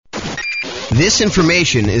This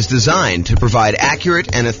information is designed to provide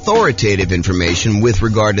accurate and authoritative information with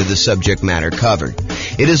regard to the subject matter covered.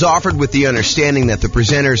 It is offered with the understanding that the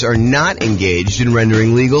presenters are not engaged in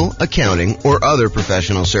rendering legal, accounting, or other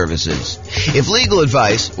professional services. If legal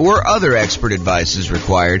advice or other expert advice is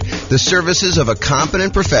required, the services of a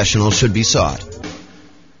competent professional should be sought.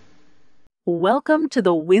 Welcome to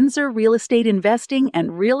the Windsor Real Estate Investing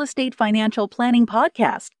and Real Estate Financial Planning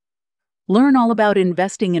Podcast. Learn all about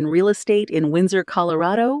investing in real estate in Windsor,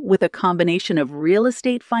 Colorado, with a combination of real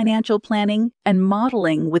estate financial planning and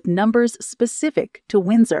modeling with numbers specific to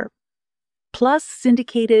Windsor. Plus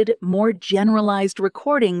syndicated, more generalized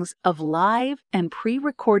recordings of live and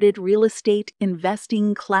pre-recorded real estate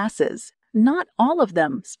investing classes, not all of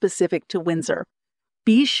them specific to Windsor.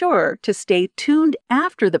 Be sure to stay tuned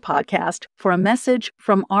after the podcast for a message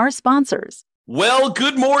from our sponsors. Well,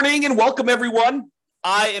 good morning and welcome, everyone.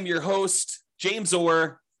 I am your host, James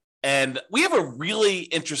Orr, and we have a really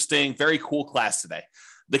interesting, very cool class today.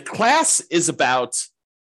 The class is about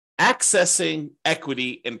accessing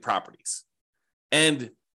equity in properties. And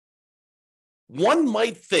one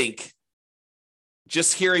might think,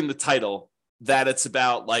 just hearing the title, that it's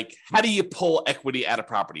about like, how do you pull equity out of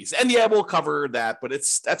properties? And yeah, we'll cover that, but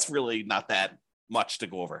that's really not that much to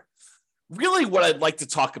go over. Really, what I'd like to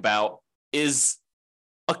talk about is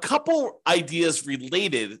a couple ideas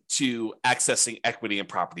related to accessing equity in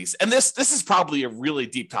properties. And this is probably a really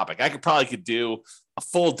deep topic. I could do a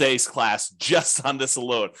full day's class just on this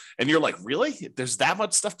alone. And you're like, really? There's that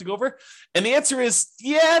much stuff to go over? And the answer is,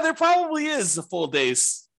 yeah, there probably is a full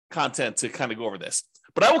day's content to kind of go over this.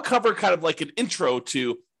 But I will cover kind of like an intro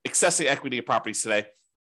to accessing equity in properties today.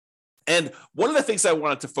 And one of the things I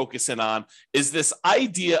wanted to focus in on is this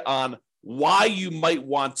idea on why you might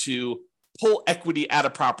want to pull equity out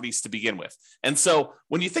of properties to begin with. And so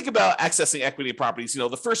when you think about accessing equity in properties,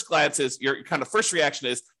 the first glance is your kind of first reaction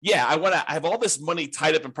is, yeah, I have all this money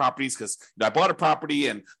tied up in properties because I bought a property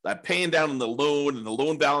and I'm paying down on the loan and the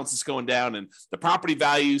loan balance is going down and the property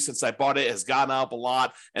value since I bought it has gone up a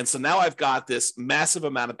lot. And so now I've got this massive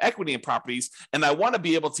amount of equity in properties and I want to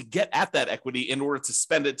be able to get at that equity in order to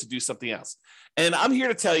spend it to do something else. And I'm here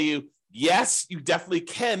to tell you, yes, you definitely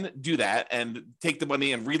can do that and take the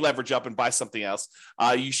money and re-leverage up and buy something else.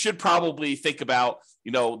 You should probably think about,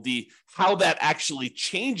 how that actually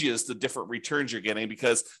changes the different returns you're getting,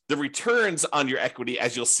 because the returns on your equity,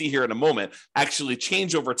 as you'll see here in a moment, actually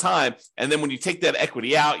change over time. And then when you take that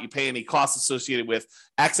equity out, you pay any costs associated with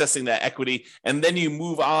accessing that equity, and then you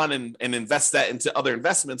move on and invest that into other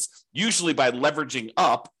investments, usually by leveraging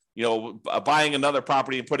up, buying another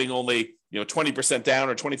property and putting only 20% down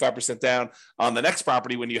or 25% down on the next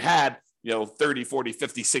property when you had 30, 40,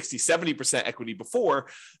 50, 60, 70% equity before.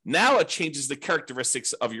 Now it changes the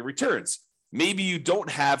characteristics of your returns. Maybe you don't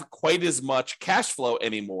have quite as much cash flow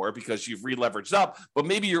anymore because you've re-leveraged up, but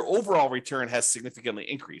maybe your overall return has significantly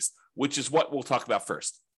increased, which is what we'll talk about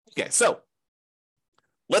first. Okay, so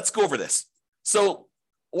let's go over this. So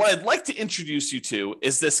what I'd like to introduce you to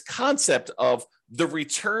is this concept of the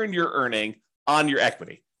return you're earning on your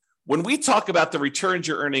equity. When we talk about the returns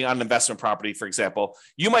you're earning on an investment property, for example,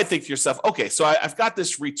 you might think to yourself, okay, so I've got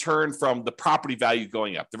this return from the property value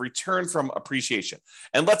going up, the return from appreciation.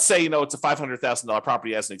 And let's say, it's a $500,000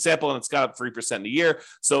 property as an example, and it's got up 3% a year.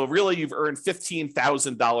 So really you've earned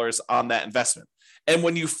 $15,000 on that investment. And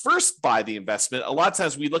when you first buy the investment, a lot of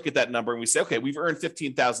times we look at that number and we say, okay, we've earned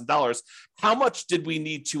 $15,000. How much did we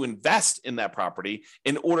need to invest in that property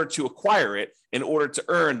in order to acquire it, in order to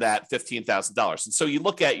earn that $15,000? And so you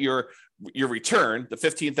look at your return, the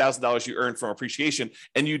 $15,000 you earned from appreciation,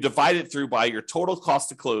 and you divide it through by your total cost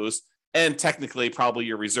to close, and technically probably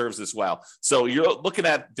your reserves as well. So you're looking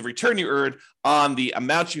at the return you earned on the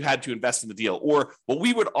amount you had to invest in the deal, or what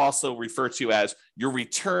we would also refer to as your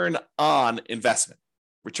return on investment.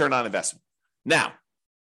 Return on investment. Now,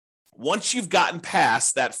 once you've gotten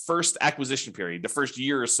past that first acquisition period, the first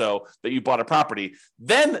year or so that you bought a property,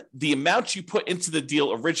 then the amount you put into the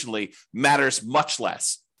deal originally matters much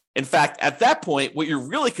less. In fact, at that point, what you're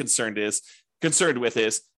really concerned with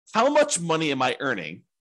is how much money am I earning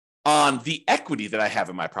on the equity that I have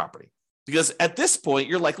in my property? Because at this point,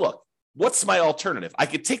 you're like, look, what's my alternative? I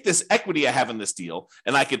could take this equity I have in this deal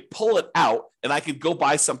and I could pull it out and I could go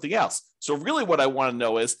buy something else. So really what I want to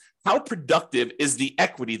know is, how productive is the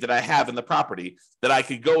equity that I have in the property that I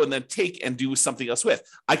could go and then take and do something else with?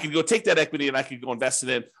 I could go take that equity and I could go invest it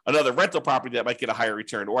in another rental property that might get a higher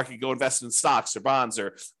return, or I could go invest in stocks or bonds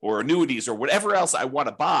or annuities or whatever else I want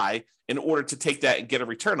to buy in order to take that and get a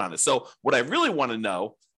return on it. So what I really want to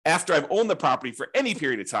know after I've owned the property for any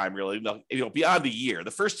period of time, really, beyond a year. The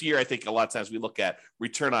first year, I think a lot of times we look at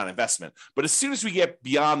return on investment. But as soon as we get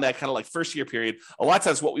beyond that kind of like first year period, a lot of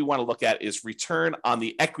times what we want to look at is return on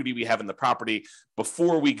the equity we have in the property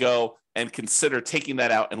before we go and consider taking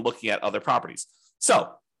that out and looking at other properties.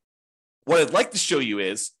 So what I'd like to show you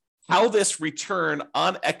is how this return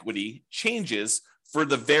on equity changes for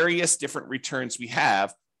the various different returns we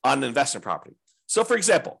have on an investment property. So for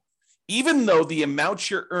example, even though the amount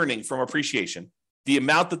you're earning from appreciation, the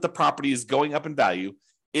amount that the property is going up in value,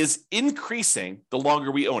 is increasing the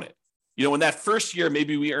longer we own it. In that first year,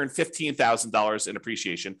 maybe we earned $15,000 in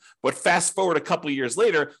appreciation, but fast forward a couple of years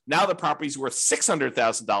later, now the property's worth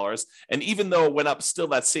 $600,000. And even though it went up still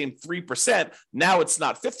that same 3%, now it's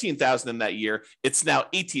not $15,000 in that year, it's now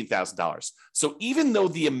 $18,000. So even though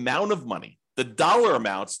the amount of money, the dollar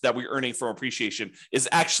amounts that we're earning from appreciation is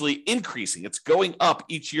actually increasing. It's going up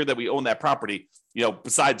each year that we own that property,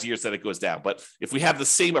 besides years that it goes down. But if we have the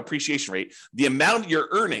same appreciation rate, the amount you're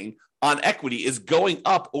earning on equity is going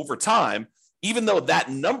up over time, even though that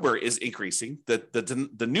number is increasing,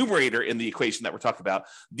 the numerator in the equation that we're talking about,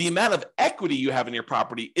 the amount of equity you have in your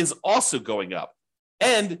property is also going up.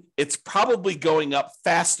 And it's probably going up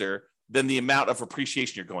faster than the amount of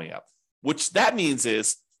appreciation you're going up, which that means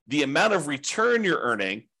is the amount of return you're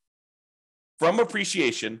earning from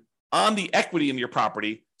appreciation on the equity in your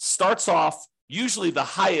property starts off usually the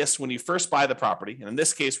highest when you first buy the property. And in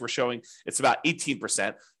this case, we're showing it's about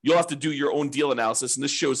 18%. You'll have to do your own deal analysis. And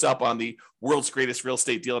this shows up on the world's greatest real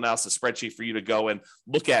estate deal analysis spreadsheet for you to go and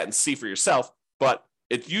look at and see for yourself. But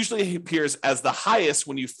it usually appears as the highest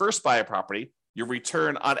when you first buy a property, your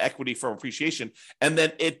return on equity from appreciation, and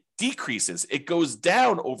then it decreases. It goes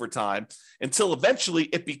down over time until eventually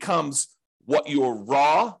it becomes what your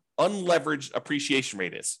raw unleveraged appreciation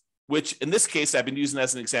rate is, which in this case, I've been using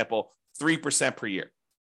as an example, 3% per year.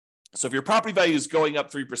 So if your property value is going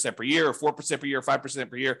up 3% per year or 4% per year, or 5%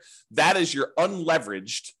 per year, that is your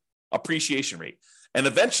unleveraged appreciation rate. And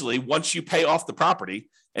eventually, once you pay off the property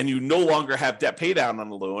and you no longer have debt pay down on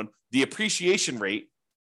the loan, the appreciation rate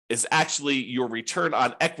is actually your return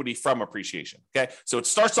on equity from appreciation. Okay. So it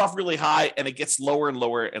starts off really high and it gets lower and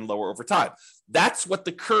lower and lower over time. That's what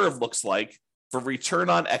the curve looks like for return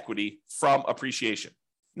on equity from appreciation.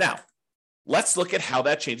 Now, let's look at how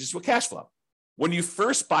that changes with cash flow. When you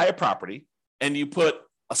first buy a property and you put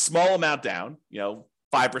a small amount down, 5%,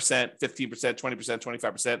 15%, 20%,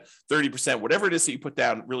 25%, 30%, whatever it is that you put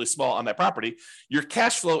down really small on that property, your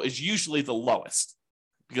cash flow is usually the lowest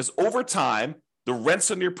because over time, the rents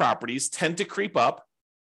on your properties tend to creep up,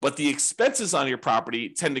 but the expenses on your property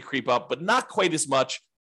tend to creep up, but not quite as much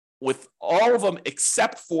with all of them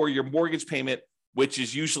except for your mortgage payment, which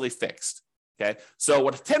is usually fixed. Okay. So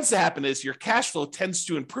what tends to happen is your cash flow tends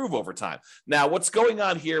to improve over time. Now, what's going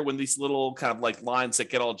on here when these little kind of like lines that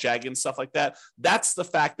get all jagged and stuff like that, that's the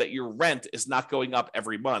fact that your rent is not going up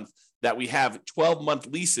every month, that we have 12-month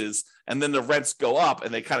leases and then the rents go up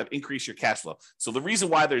and they kind of increase your cash flow. So the reason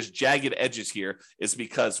why there's jagged edges here is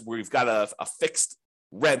because we've got a fixed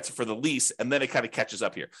rent for the lease and then it kind of catches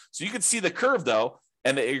up here. So you can see the curve though,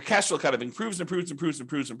 and your cash flow kind of improves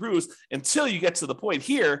until you get to the point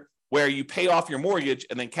here where you pay off your mortgage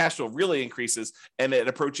and then cash flow really increases and it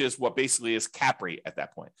approaches what basically is cap rate at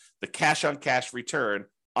that point. The cash on cash return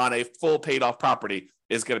on a full paid off property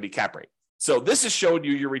is going to be cap rate. So this is showing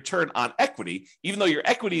you your return on equity. Even though your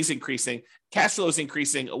equity is increasing, cash flow is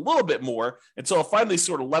increasing a little bit more until it finally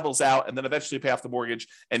sort of levels out and then eventually pay off the mortgage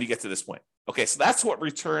and you get to this point. Okay, so that's what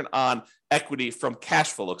return on equity from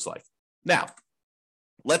cash flow looks like. Now,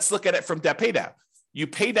 let's look at it from debt pay down. You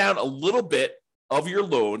pay down a little bit of your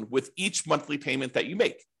loan with each monthly payment that you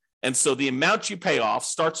make. And so the amount you pay off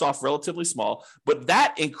starts off relatively small, but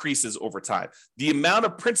that increases over time. The amount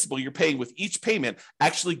of principal you're paying with each payment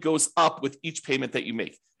actually goes up with each payment that you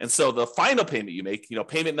make. And so the final payment you make,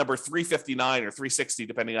 payment number 359 or 360,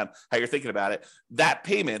 depending on how you're thinking about it, that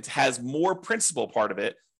payment has more principal part of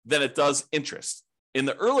it than it does interest. In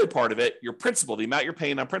the early part of it, your principal, the amount you're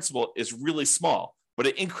paying on principal is really small, but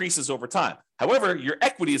it increases over time. However, your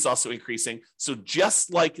equity is also increasing. So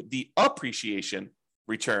just like the appreciation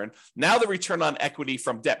return, now the return on equity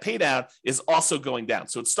from debt pay down is also going down.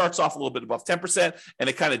 So it starts off a little bit above 10% and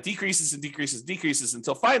it kind of decreases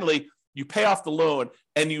until finally you pay off the loan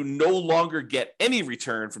and you no longer get any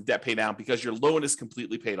return from debt pay down because your loan is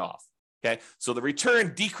completely paid off. Okay. So the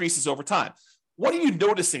return decreases over time. What are you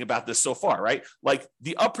noticing about this so far, right? Like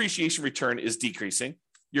the appreciation return is decreasing.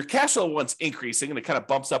 Your cash flow one's increasing and it kind of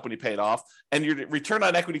bumps up when you pay it off. And your return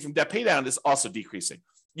on equity from debt pay down is also decreasing.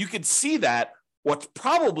 You can see that what's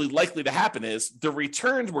probably likely to happen is the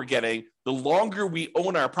returns we're getting, the longer we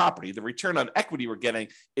own our property, the return on equity we're getting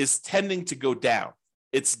is tending to go down.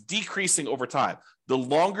 It's decreasing over time. The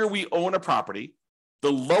longer we own a property,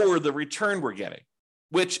 the lower the return we're getting,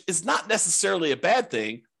 which is not necessarily a bad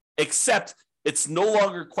thing, except it's no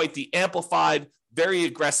longer quite the amplified, very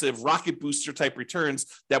aggressive rocket booster type returns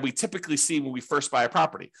that we typically see when we first buy a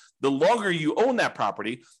property. The longer you own that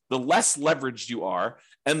property, the less leveraged you are,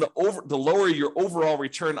 and the lower your overall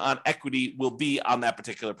return on equity will be on that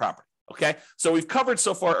particular property. Okay, so we've covered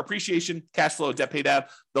so far appreciation, cash flow, debt pay down.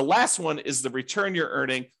 The last one is the return you're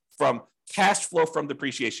earning from cash flow from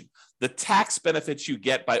depreciation, the tax benefits you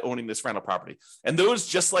get by owning this rental property. And those,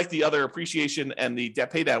 just like the other appreciation and the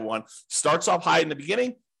debt pay down one, starts off high in the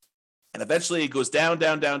beginning, and eventually it goes down,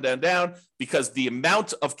 because the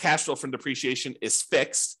amount of cash flow from depreciation is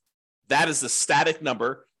fixed. That is a static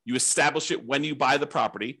number. You establish it when you buy the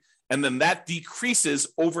property, and then that decreases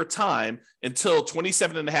over time until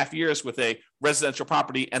 27 and a half years with a residential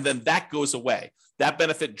property, and then that goes away. That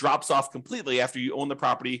benefit drops off completely after you own the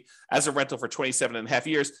property as a rental for 27 and a half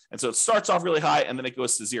years, and so it starts off really high, and then it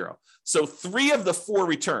goes to zero. So 3 of the 4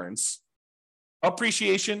 returns,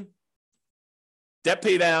 appreciation, debt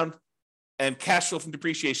pay down, and cash flow from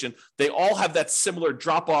depreciation, they all have that similar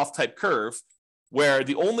drop-off type curve, where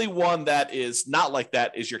the only one that is not like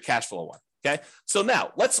that is your cash flow one. Okay, so now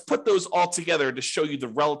let's put those all together to show you the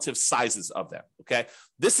relative sizes of them. Okay,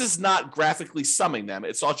 this is not graphically summing them,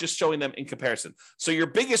 it's all just showing them in comparison. So your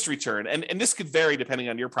biggest return, and this could vary depending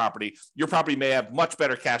on your property may have much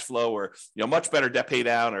better cash flow, or much better debt pay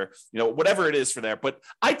down, or whatever it is for there. But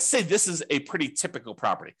I'd say this is a pretty typical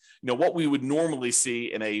property, what we would normally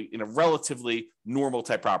see in a relatively normal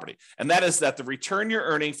type property. And that is that the return you're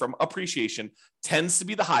earning from appreciation tends to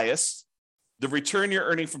be the highest. The return you're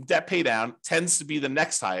earning from debt pay down tends to be the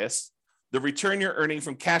next highest. The return you're earning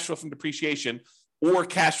from cash flow from depreciation, or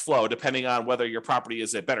cash flow, depending on whether your property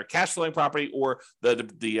is a better cash flowing property or the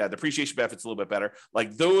depreciation benefit's a little bit better.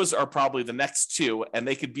 Like, those are probably the next 2, and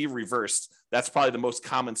they could be reversed. That's probably the most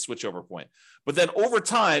common switchover point. But then over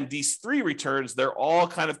time, these 3 returns, they're all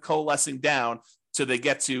kind of coalescing down till they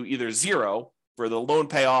get to either zero for the loan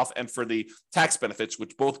payoff and for the tax benefits,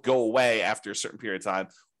 which both go away after a certain period of time,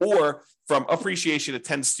 or from appreciation, it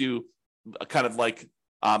tends to kind of like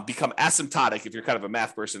become asymptotic. If you're kind of a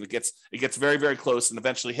math person, it gets very, very close and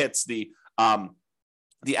eventually hits the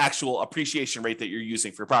actual appreciation rate that you're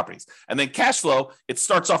using for properties. And then cash flow, it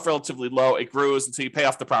starts off relatively low, it grows until you pay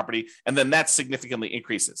off the property, and then that significantly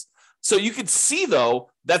increases. So you can see, though,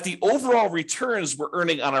 that the overall returns we're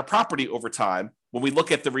earning on our property over time, when we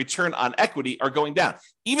look at the return on equity, are going down,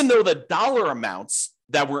 even though the dollar amounts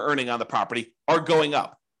that we're earning on the property are going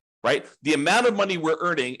up, right? The amount of money we're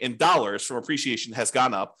earning in dollars from appreciation has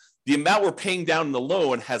gone up. The amount we're paying down in the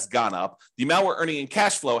loan has gone up. The amount we're earning in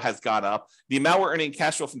cash flow has gone up. The amount we're earning in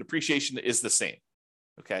cash flow from depreciation is the same.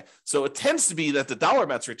 Okay, so it tends to be that the dollar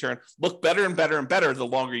amounts return look better and better and better the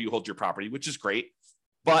longer you hold your property, which is great.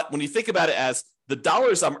 But when you think about it as the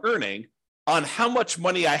dollars I'm earning on how much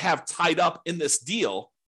money I have tied up in this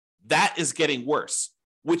deal, that is getting worse,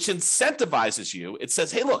 which incentivizes you. It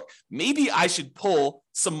says, hey, look, maybe I should pull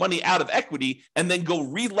some money out of equity and then go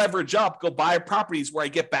re-leverage up, go buy properties where I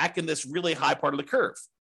get back in this really high part of the curve.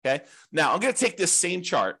 Okay, now I'm going to take this same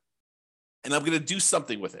chart and I'm going to do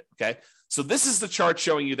something with it. Okay, so this is the chart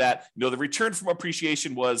showing you that, the return from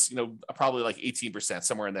appreciation was, probably like 18%,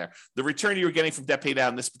 somewhere in there. The return you were getting from debt pay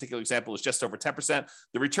down in this particular example is just over 10%.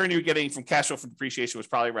 The return you were getting from cash flow from depreciation was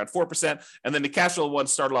probably around 4%. And then the cash flow one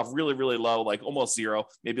started off really, really low, like almost zero.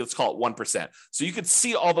 Maybe let's call it 1%. So you could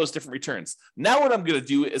see all those different returns. Now what I'm going to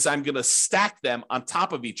do is I'm going to stack them on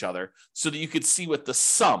top of each other so that you could see what the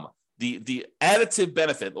sum, the additive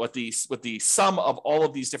benefit, what the sum of all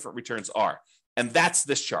of these different returns are. And that's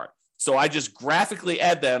this chart. So I just graphically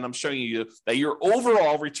add that, and I'm showing you that your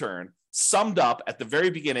overall return summed up at the very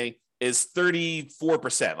beginning is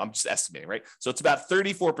 34%. I'm just estimating, right? So it's about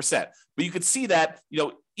 34%. But you could see that,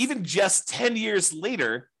 even just 10 years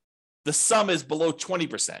later, the sum is below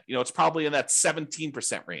 20%. It's probably in that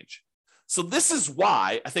 17% range. So this is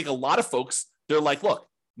why I think a lot of folks, they're like, look,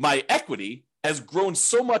 my equity has grown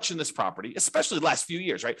so much in this property, especially the last few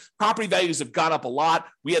years, right? Property values have gone up a lot.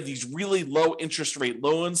 We have these really low interest rate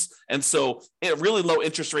loans. And so really low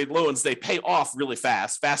interest rate loans, they pay off really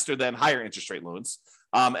fast, faster than higher interest rate loans.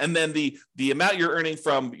 And then the amount you're earning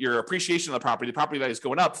from your appreciation of the property value is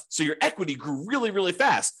going up. So your equity grew really, really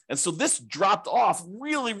fast. And so this dropped off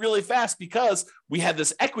really, really fast because we had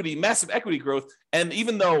this massive equity growth. And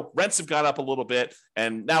even though rents have gone up a little bit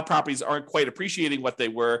and now properties aren't quite appreciating what they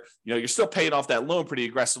were, you're still paying off that loan pretty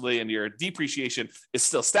aggressively and your depreciation is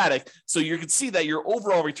still static. So you can see that your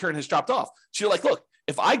overall return has dropped off. So you're like, look,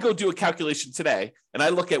 if I go do a calculation today and I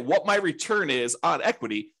look at what my return is on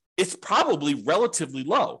equity, it's probably relatively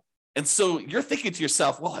low. And so you're thinking to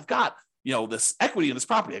yourself, well, I've got, this equity in this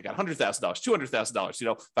property. I got $100,000, $200,000.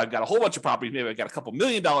 If I've got a whole bunch of properties, maybe I've got a couple $1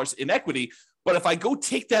 million in equity. But if I go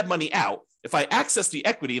take that money out, if I access the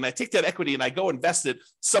equity and I take that equity and I go invest it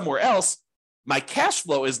somewhere else, my cash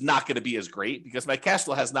flow is not going to be as great because my cash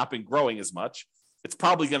flow has not been growing as much. It's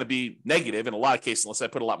probably going to be negative in a lot of cases unless I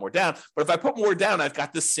put a lot more down. But if I put more down, I've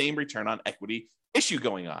got the same return on equity issue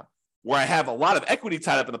going on, where I have a lot of equity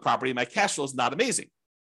tied up in the property and my cash flow is not amazing.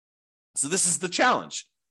 So this is the challenge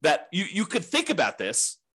that you could think about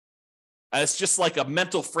this as just like a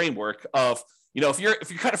mental framework of, if you're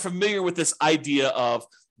kind of familiar with this idea of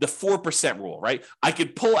the 4% rule, right? I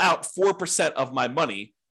could pull out 4% of my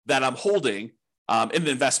money that I'm holding in the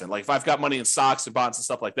investment. Like if I've got money in stocks and bonds and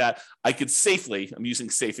stuff like that, I could safely, I'm using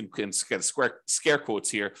safe in kind of scare quotes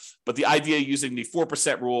here, but the idea using the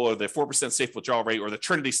 4% rule or the 4% safe withdrawal rate or the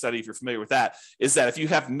Trinity study, if you're familiar with that, is that if you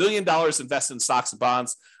have $1 million invested in stocks and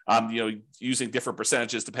bonds, using different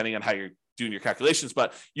percentages depending on how you're doing your calculations,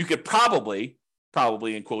 but you could probably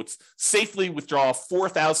in quotes, safely withdraw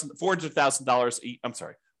 $400,000. I'm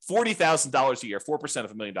sorry. $40,000 a year, 4%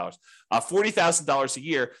 of $1 million, $40,000 a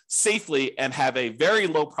year safely and have a very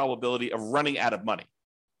low probability of running out of money.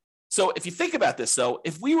 So if you think about this, though,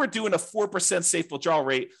 if we were doing a 4% safe withdrawal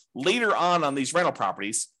rate later on these rental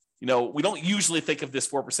properties, we don't usually think of this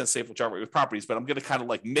 4% safe withdrawal rate with properties, but I'm going to kind of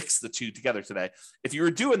like mix the two together today. If you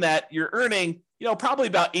were doing that, you're earning, probably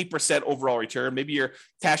about 8% overall return. Maybe your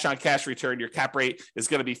cash on cash return, your cap rate is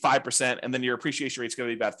going to be 5%, and then your appreciation rate is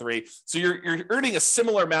going to be about 3%. So you're earning a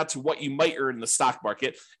similar amount to what you might earn in the stock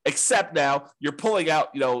market, except now you're pulling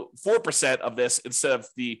out, 4% of this instead of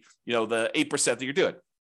the 8% that you're doing.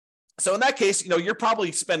 So in that case, you're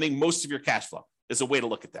probably spending most of your cash flow is a way to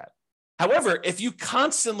look at that. However, if you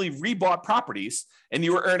constantly rebought properties and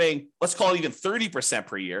you were earning, let's call it even 30%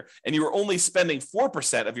 per year, and you were only spending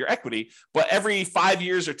 4% of your equity, but every 5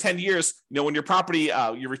 years or 10 years, when your property,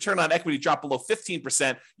 your return on equity dropped below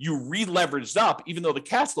 15%, you re-leveraged up, even though the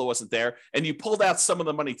cash flow wasn't there, and you pulled out some of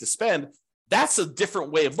the money to spend. That's a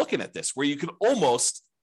different way of looking at this, where you could almost,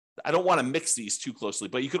 I don't want to mix these too closely,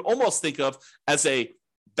 but you could almost think of as a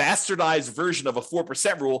bastardized version of a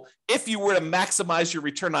 4% rule if you were to maximize your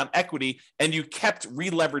return on equity and you kept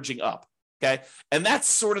re-leveraging up, okay? And that's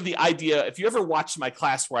sort of the idea. If you ever watched my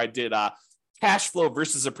class where I did cash flow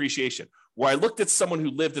versus appreciation, where I looked at someone who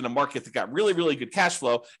lived in a market that got really, really good cash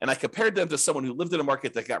flow, and I compared them to someone who lived in a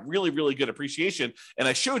market that got really, really good appreciation, and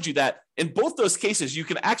I showed you that in both those cases, you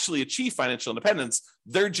can actually achieve financial independence.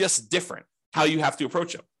 They're just different how you have to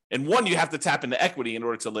approach them. And one, you have to tap into equity in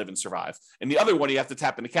order to live and survive. And the other one, you have to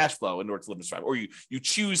tap into cash flow in order to live and survive. Or you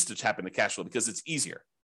choose to tap into cash flow because it's easier,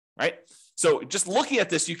 right? So just looking at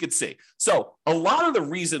this, you could see. So a lot of the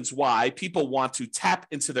reasons why people want to tap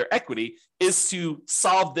into their equity is to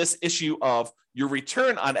solve this issue of your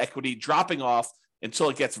return on equity dropping off until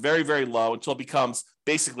it gets very, very low, until it becomes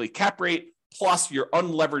basically cap rate plus your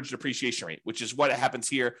unleveraged depreciation rate, which is what happens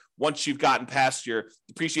here once you've gotten past your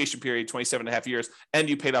depreciation period, 27 and a half years, and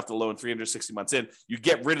you paid off the loan 360 months in. You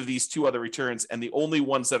get rid of these two other returns, and the only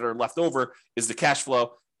ones that are left over is the cash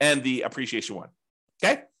flow and the appreciation one.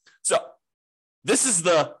 Okay? So this is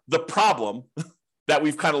the problem that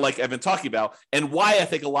we've kind of like I've been talking about, and why I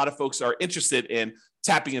think a lot of folks are interested in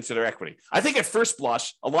tapping into their equity. I think at first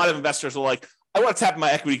blush, a lot of investors are like, I want to tap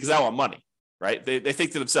my equity because I want money. Right? They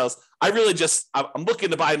think to themselves, I'm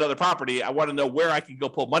looking to buy another property. I want to know where I can go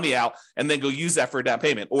pull money out and then go use that for a down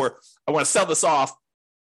payment. Or I want to sell this off,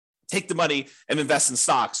 take the money and invest in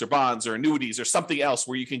stocks or bonds or annuities or something else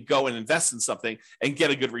where you can go and invest in something and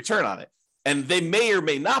get a good return on it. And they may or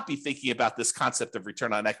may not be thinking about this concept of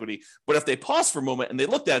return on equity. But if they pause for a moment and they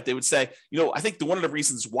looked at it, they would say, I think one of the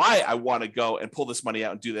reasons why I want to go and pull this money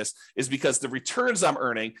out and do this is because the returns I'm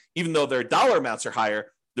earning, even though their dollar amounts are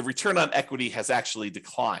higher, the return on equity has actually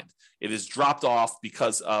declined. It has dropped off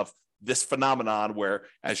because of this phenomenon where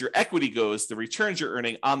as your equity goes, the returns you're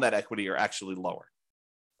earning on that equity are actually lower.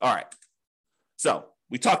 All right. So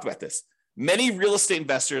we talked about this. Many real estate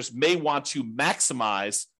investors may want to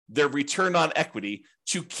maximize their return on equity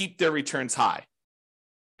to keep their returns high.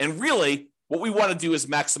 And really, what we want to do is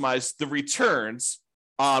maximize the returns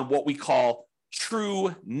on what we call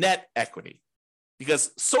true net equity.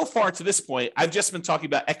 Because so far to this point, I've just been talking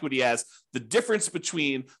about equity as the difference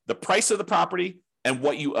between the price of the property and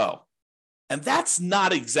what you owe. And that's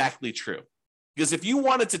not exactly true. Because if you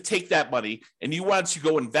wanted to take that money and you wanted to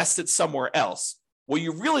go invest it somewhere else, what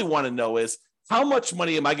you really want to know is how much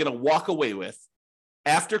money am I going to walk away with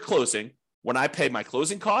after closing when I pay my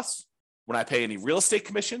closing costs, when I pay any real estate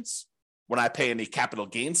commissions, when I pay any capital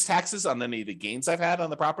gains taxes on any of the gains I've had on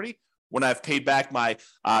the property, when I've paid back my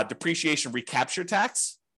depreciation recapture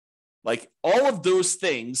tax. Like all of those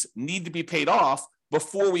things need to be paid off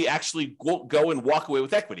before we actually go and walk away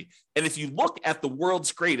with equity. And if you look at the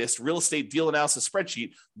world's greatest real estate deal analysis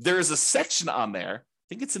spreadsheet, there is a section on there, I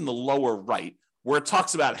think it's in the lower right, where it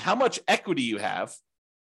talks about how much equity you have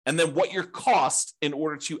and then what your cost in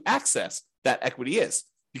order to access that equity is.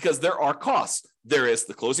 Because there are costs. There is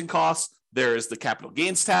the closing costs, there is the capital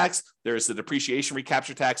gains tax, there is the depreciation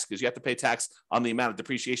recapture tax, because you have to pay tax on the amount of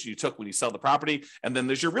depreciation you took when you sell the property, and then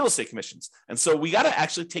there's your real estate commissions. And so we got to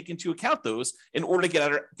actually take into account those in order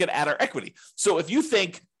to get at our equity. So if you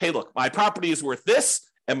think, hey, look, my property is worth this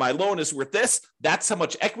and my loan is worth this, that's how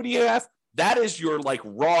much equity you have. That is your like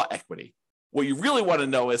raw equity. What you really want to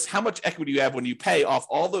know is how much equity you have when you pay off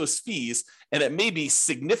all those fees, and it may be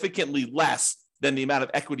significantly less than the amount of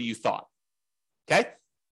equity you thought. Okay?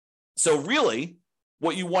 So really,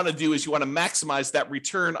 what you want to do is you want to maximize that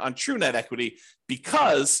return on true net equity,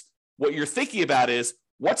 because what you're thinking about is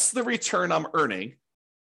what's the return I'm earning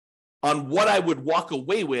on what I would walk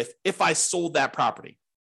away with if I sold that property?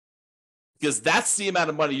 Because that's the amount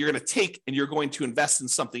of money you're going to take and you're going to invest in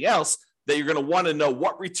something else that you're going to want to know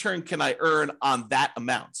what return can I earn on that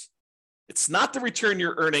amount. It's not the return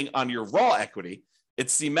you're earning on your raw equity.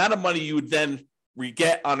 It's the amount of money you would then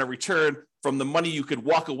get on a return from the money you could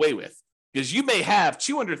walk away with. Because you may have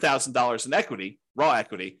 $200,000 in equity, raw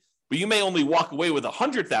equity, but you may only walk away with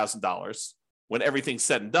 $100,000 when everything's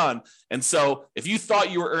said and done. And so if you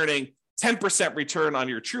thought you were earning 10% return on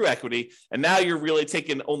your true equity, and now you're really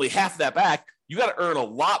taking only half of that back, you got to earn a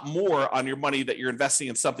lot more on your money that you're investing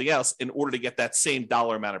in something else in order to get that same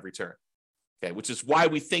dollar amount of return. Okay, which is why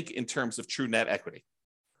we think in terms of true net equity.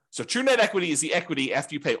 So true net equity is the equity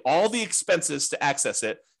after you pay all the expenses to access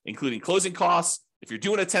it, including closing costs. If you're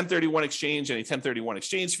doing a 1031 exchange, any 1031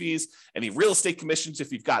 exchange fees, any real estate commissions,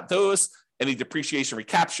 if you've got those, any depreciation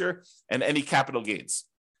recapture, and any capital gains.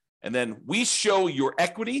 And then we show your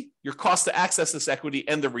equity, your cost to access this equity,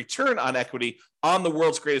 and the return on equity on the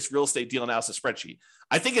world's greatest real estate deal analysis spreadsheet.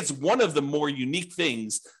 I think it's one of the more unique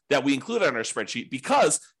things that we include on our spreadsheet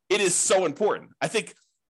because it is so important. I think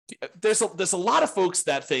there's a lot of folks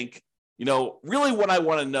that think, you know, really what I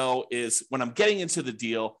want to know is when I'm getting into the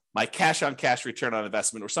deal, my cash on cash return on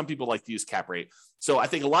investment, or some people like to use cap rate. So I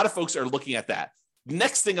think a lot of folks are looking at that.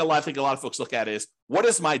 Next thing I think a lot of folks look at is what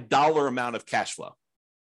is my dollar amount of cash flow?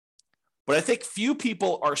 But I think few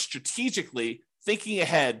people are strategically thinking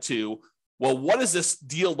ahead to, well, what does this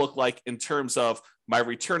deal look like in terms of my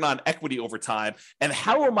return on equity over time? And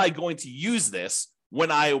how am I going to use this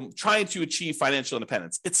when I'm trying to achieve financial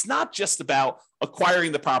independence? It's not just about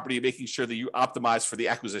acquiring the property and making sure that you optimize for the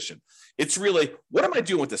acquisition. It's really, what am I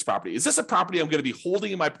doing with this property? Is this a property I'm going to be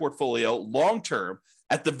holding in my portfolio long-term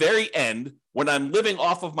at the very end when I'm living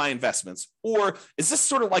off of my investments? Or is this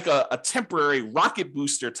sort of like a temporary rocket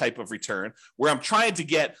booster type of return where I'm trying to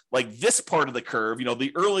get like this part of the curve, you know,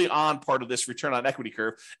 the early on part of this return on equity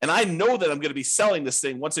curve. And I know that I'm going to be selling this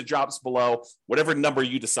thing once it drops below whatever number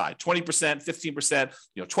you decide, 20%, 15%,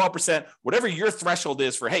 12%, whatever your threshold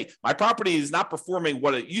is for, hey, my property is not performing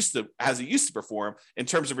what it used to perform in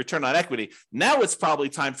terms of return on equity. Now it's probably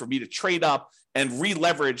time for me to trade up and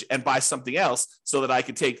re-leverage and buy something else so that I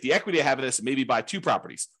can take the equity I have in this and maybe buy 2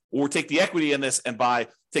 properties, or take the equity in this and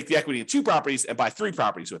take the equity in 2 properties and buy 3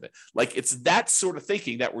 properties with it. Like, it's that sort of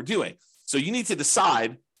thinking that we're doing. So you need to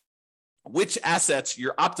decide which assets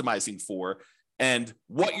you're optimizing for and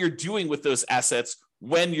what you're doing with those assets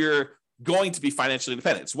when you're going to be financially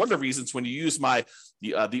independent. It's one of the reasons when you use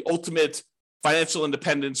the ultimate financial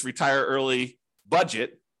independence, retire early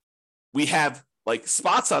budget, we have like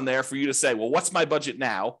spots on there for you to say, well, what's my budget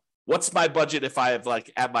now? What's my budget if I have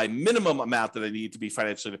like at my minimum amount that I need to be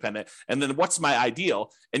financially independent? And then what's my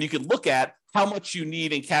ideal? And you can look at how much you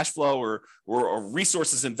need in cash flow or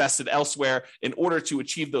resources invested elsewhere in order to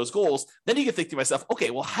achieve those goals. Then you can think to myself,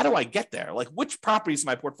 okay, well, how do I get there? Like, which properties in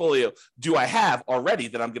my portfolio do I have already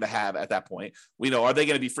that I'm going to have at that point? Are they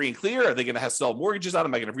going to be free and clear? Are they going to have sell mortgages on?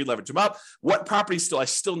 Am I going to re-leverage them up? What properties do I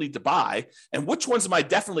still need to buy? And which ones am I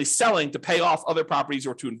definitely selling to pay off other properties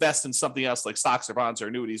or to invest in something else like stocks or bonds or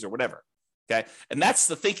annuities or whatever? Okay. And that's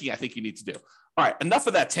the thinking I think you need to do. All right. Enough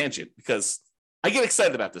of that tangent, because I get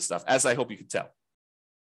excited about this stuff, as I hope you can tell.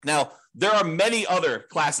 Now, there are many other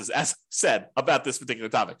classes, as I said, about this particular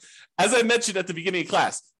topic. As I mentioned at the beginning of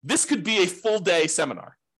class, this could be a full day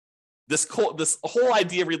seminar. This whole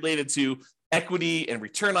idea related to equity and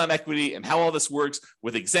return on equity and how all this works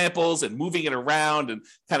with examples and moving it around and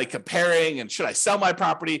kind of comparing, and should I sell my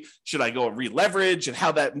property? Should I go and re-leverage, and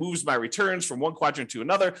how that moves my returns from one quadrant to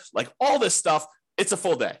another? Like all this stuff, it's a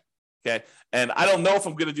full day. Okay. And I don't know if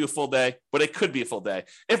I'm going to do a full day, but it could be a full day.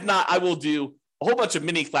 If not, I will do a whole bunch of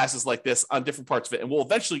mini classes like this on different parts of it, and we'll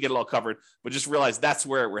eventually get it all covered, but just realize that's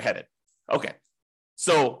where we're headed. Okay.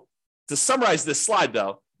 So to summarize this slide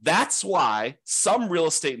though, that's why some real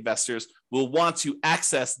estate investors will want to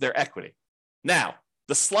access their equity. Now,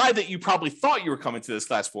 the slide that you probably thought you were coming to this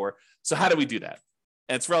class for, so how do we do that?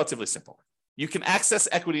 And it's relatively simple. You can access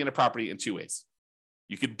equity in a property in two ways.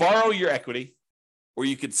 You could borrow your equity, or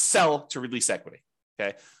you could sell to release equity,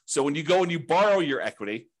 okay? So when you go and you borrow your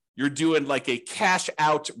equity, you're doing like a cash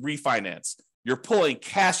out refinance. You're pulling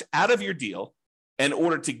cash out of your deal in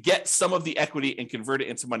order to get some of the equity and convert it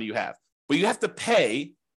into money you have. But you have to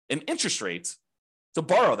pay an interest rate to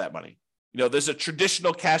borrow that money. You know, there's a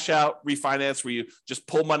traditional cash out refinance where you just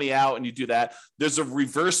pull money out and you do that. There's a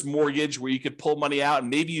reverse mortgage where you could pull money out and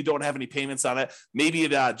maybe you don't have any payments on it. Maybe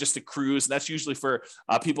it just accrues. And that's usually for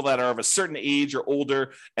people that are of a certain age or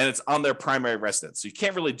older, and it's on their primary residence. So you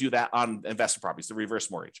can't really do that on investment properties, the reverse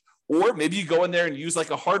mortgage. Or maybe you go in there and use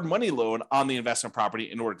like a hard money loan on the investment property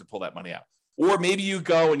in order to pull that money out. Or maybe you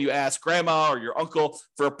go and you ask grandma or your uncle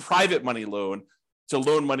for a private money loan to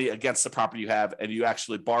loan money against the property you have, and you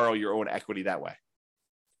actually borrow your own equity that way.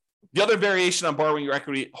 The other variation on borrowing your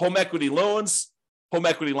equity, home equity loans, home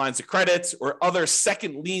equity lines of credit, or other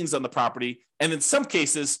second liens on the property. And in some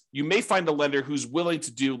cases, you may find a lender who's willing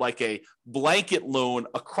to do like a blanket loan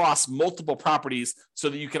across multiple properties so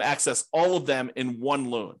that you can access all of them in one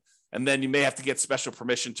loan. And then you may have to get special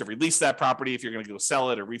permission to release that property if you're going to go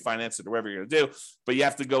sell it or refinance it or whatever you're going to do. But you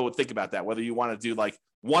have to go and think about that, whether you want to do like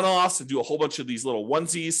one-offs and do a whole bunch of these little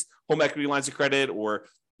onesies, home equity lines of credit, or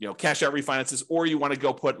cash out refinances, or you want to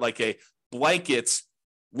go put like a blanket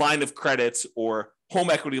line of credit or home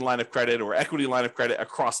equity line of credit or equity line of credit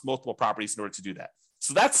across multiple properties in order to do that.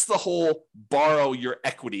 So that's the whole borrow your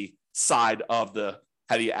equity side of the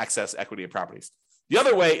how do you access equity in properties. The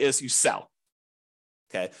other way is you sell.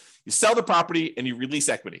 Okay, you sell the property and you release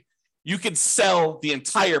equity. You can sell the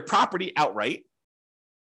entire property outright,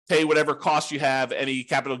 pay whatever cost you have, any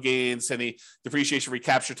capital gains, any depreciation,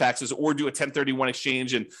 recapture taxes, or do a 1031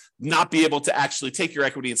 exchange and not be able to actually take your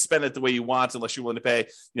equity and spend it the way you want unless you're willing to pay,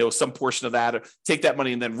 some portion of that, or take that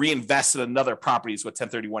money and then reinvest in another property is what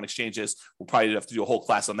 1031 exchange is. We'll probably have to do a whole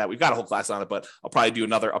class on that. We've got a whole class on it, but I'll probably do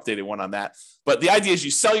another updated one on that. But the idea is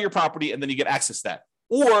you sell your property and then you get access to that.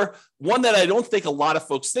 Or one that I don't think a lot of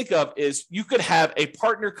folks think of is you could have a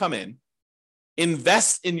partner come in,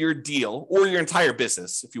 invest in your deal or your entire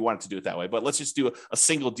business if you wanted to do it that way. But let's just do a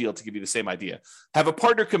single deal to give you the same idea. Have a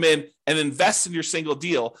partner come in and invest in your single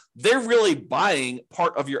deal. They're really buying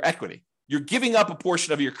part of your equity. You're giving up a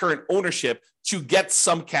portion of your current ownership to get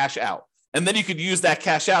some cash out. And then you could use that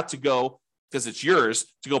cash out to go, because it's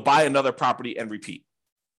yours, to go buy another property and repeat.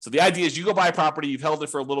 So the idea is you go buy a property, you've held it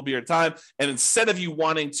for a little bit of time, and instead of you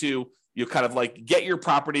wanting to, kind of like get your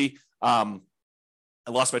property, I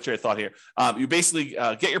lost my train of thought here. You basically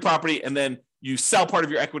get your property and then you sell part of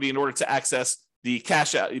your equity in order to access the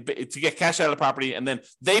cash out, to get cash out of the property, and then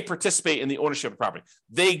they participate in the ownership of the property.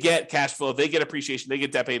 They get cash flow, they get appreciation, they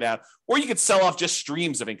get debt paid out, or you could sell off just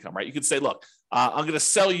streams of income, right? You could say, look, I'm going to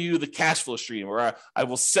sell you the cash flow stream, or I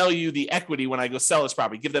will sell you the equity when I go sell this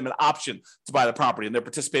property, give them an option to buy the property, and they're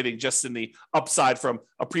participating just in the upside from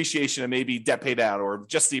appreciation and maybe debt paid out or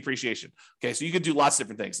just the appreciation. Okay, so you could do lots of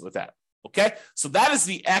different things with that. Okay, so that is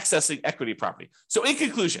the accessing equity property. So in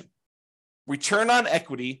conclusion, return on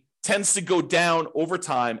equity tends to go down over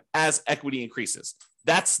time as equity increases.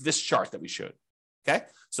 That's this chart that we showed. Okay,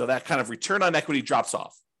 so that kind of return on equity drops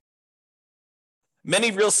off.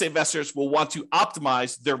 Many real estate investors will want to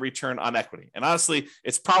optimize their return on equity. And honestly,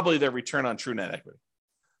 it's probably their return on true net equity.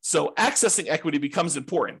 So accessing equity becomes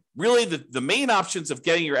important. Really, the main options of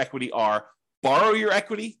getting your equity are borrow your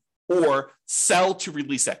equity or sell to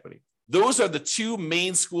release equity. Those are the two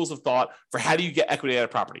main schools of thought for how do you get equity out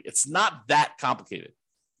of property. It's not that complicated.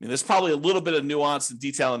 I mean, there's probably a little bit of nuance and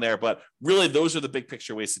detail in there, but really those are the big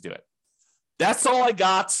picture ways to do it. That's all I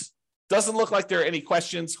got. Doesn't look like there are any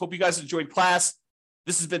questions. Hope you guys enjoyed class.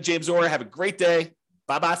 This has been James Orr. Have a great day.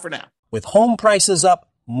 Bye-bye for now. With home prices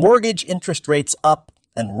up, mortgage interest rates up,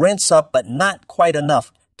 and rents up, but not quite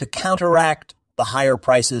enough to counteract the higher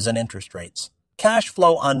prices and interest rates, cash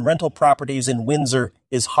flow on rental properties in Windsor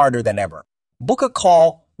is harder than ever. Book a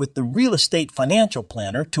call with the Real Estate Financial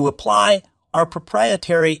Planner to apply our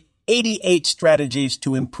proprietary 88 strategies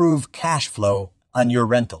to improve cash flow on your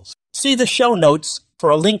rentals. See the show notes for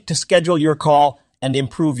a link to schedule your call and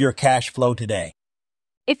improve your cash flow today.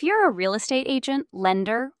 If you're a real estate agent,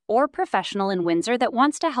 lender, or professional in Windsor that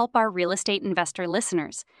wants to help our real estate investor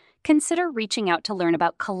listeners, consider reaching out to learn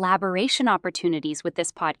about collaboration opportunities with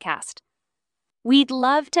this podcast. We'd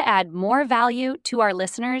love to add more value to our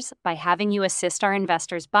listeners by having you assist our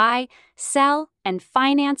investors buy, sell, and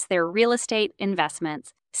finance their real estate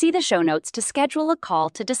investments. See the show notes to schedule a call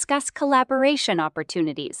to discuss collaboration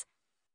opportunities.